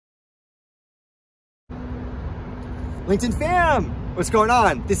LinkedIn fam, what's going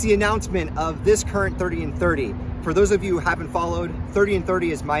on? This is the announcement of this current 30 and 30. For those of you who haven't followed, 30 and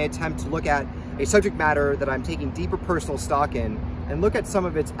 30 is my attempt to look at a subject matter that I'm taking deeper personal stock in and look at some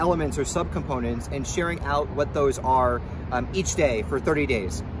of its elements or subcomponents and sharing out what those are each day for 30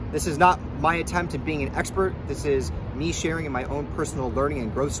 days. This is not my attempt at being an expert. This is me sharing in my own personal learning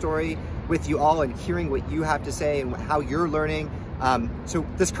and growth story with you all and hearing what you have to say and how you're learning. So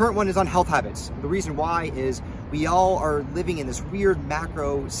this current one is on health habits. The reason why is we all are living in this weird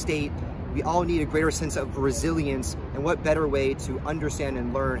macro state. We all need a greater sense of resilience, and what better way to understand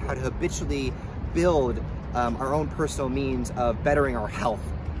and learn how to habitually build our own personal means of bettering our health.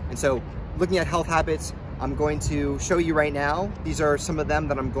 And so looking at health habits, I'm going to show you right now. These are some of them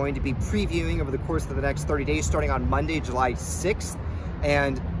that I'm going to be previewing over the course of the next 30 days, starting on Monday, July 6th.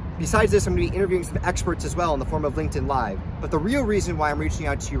 And besides this, I'm going to be interviewing some experts as well in the form of LinkedIn Live. But the real reason why I'm reaching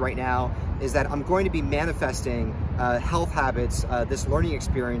out to you right now is that I'm going to be manifesting health habits, this learning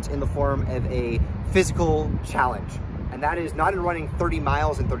experience in the form of a physical challenge. And that is not in running 30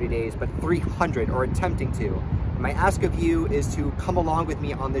 miles in 30 days, but 300 or attempting to. And my ask of you is to come along with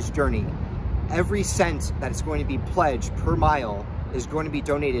me on this journey. Every cent that is going to be pledged per mile is going to be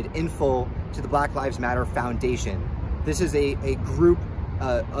donated in full to the Black Lives Matter Foundation. This is a group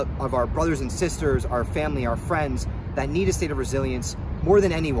of our brothers and sisters, our family, our friends that need a state of resilience more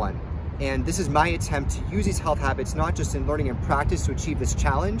than anyone. And this is my attempt to use these health habits, not just in learning and practice to achieve this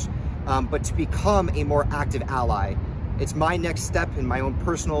challenge, but to become a more active ally. It's my next step in my own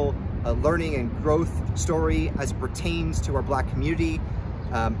personal learning and growth story as it pertains to our Black community.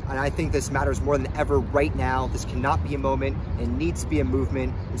 And I think this matters more than ever right now. This cannot be a moment. It needs to be a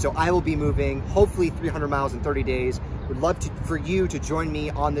movement. And so I will be moving, hopefully 300 miles in 30 days. Would love for you to join me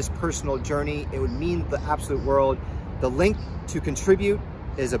on this personal journey. It would mean the absolute world. The link to contribute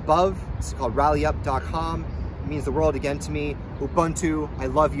is above. It's called rallyup.com. It means the world again to me. Ubuntu, I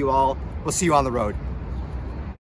love you all. We'll see you on the road.